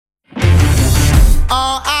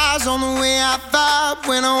All eyes on the way I vibe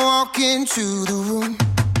when I walk into the room.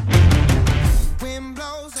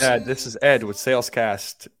 Yeah, this is Ed with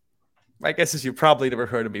Salescast. My guess is you probably never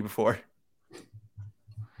heard of me before.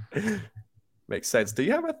 Makes sense. Do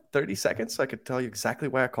you have 30 seconds so I could tell you exactly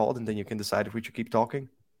why I called and then you can decide if we should keep talking?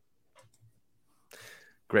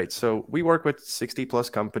 Great. So we work with 60 plus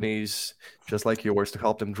companies just like yours to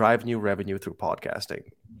help them drive new revenue through podcasting.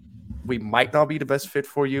 We might not be the best fit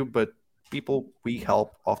for you, but people we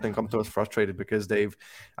help often come to us frustrated because they've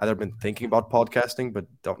either been thinking about podcasting but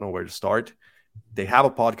don't know where to start. They have a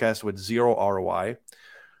podcast with zero ROI,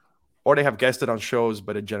 or they have guested on shows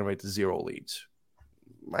but it generates zero leads.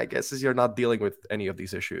 My guess is you're not dealing with any of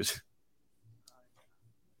these issues.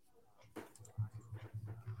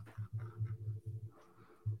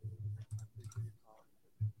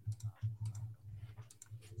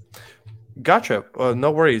 Gotcha.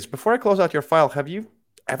 No worries. Before I close out your file, have you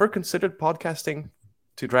ever considered podcasting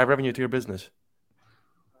to drive revenue to your business?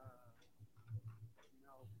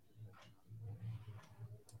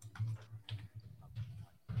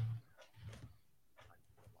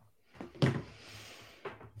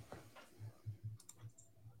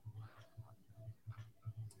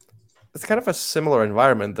 It's kind of a similar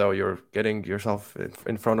environment, though. You're getting yourself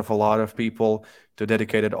in front of a lot of people, to a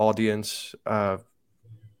dedicated audience.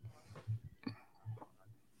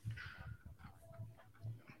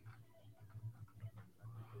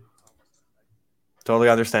 Totally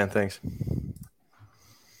understand things.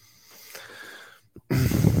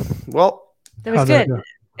 Well, that was good.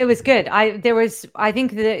 It was good. I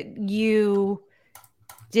think that you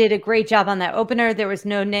did a great job on that opener. There was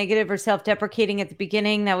no negative or self-deprecating at the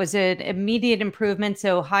beginning. That was an immediate improvement.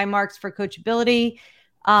 So high marks for coachability.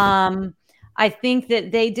 I think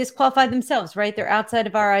that they disqualified themselves, right? They're outside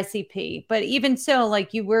of our ICP. But even so,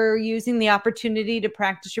 like, you were using the opportunity to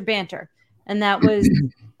practice your banter. And that was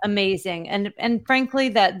amazing. And frankly,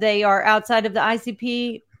 that they are outside of the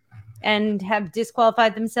ICP and have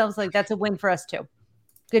disqualified themselves, like, that's a win for us too.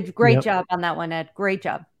 Great job on that one, Ed. Great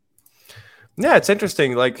job. Yeah, it's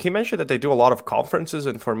interesting. Like, he mentioned that they do a lot of conferences,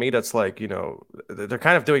 and for me, that's like, they're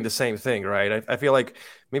kind of doing the same thing, right? I feel like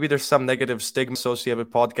maybe there's some negative stigma associated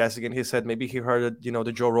with podcasting, and he said maybe he heard that,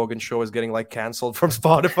 the Joe Rogan show is getting like canceled from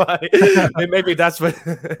Spotify. Maybe that's what.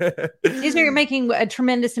 You're making a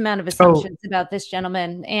tremendous amount of assumptions about this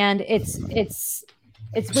gentleman, and it's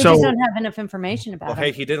we just don't have enough information about him.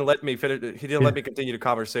 Hey, he didn't let me finish. He didn't let me continue the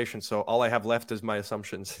conversation. So all I have left is my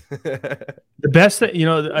assumptions. The best that,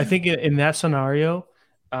 I think in that scenario,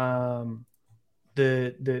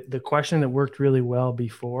 the question that worked really well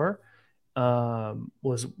before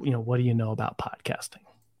was, what do you know about podcasting?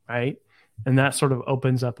 Right. And that sort of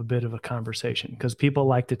opens up a bit of a conversation because people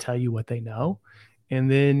like to tell you what they know.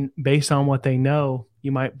 And then based on what they know,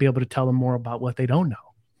 you might be able to tell them more about what they don't know.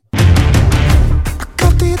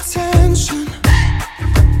 The attention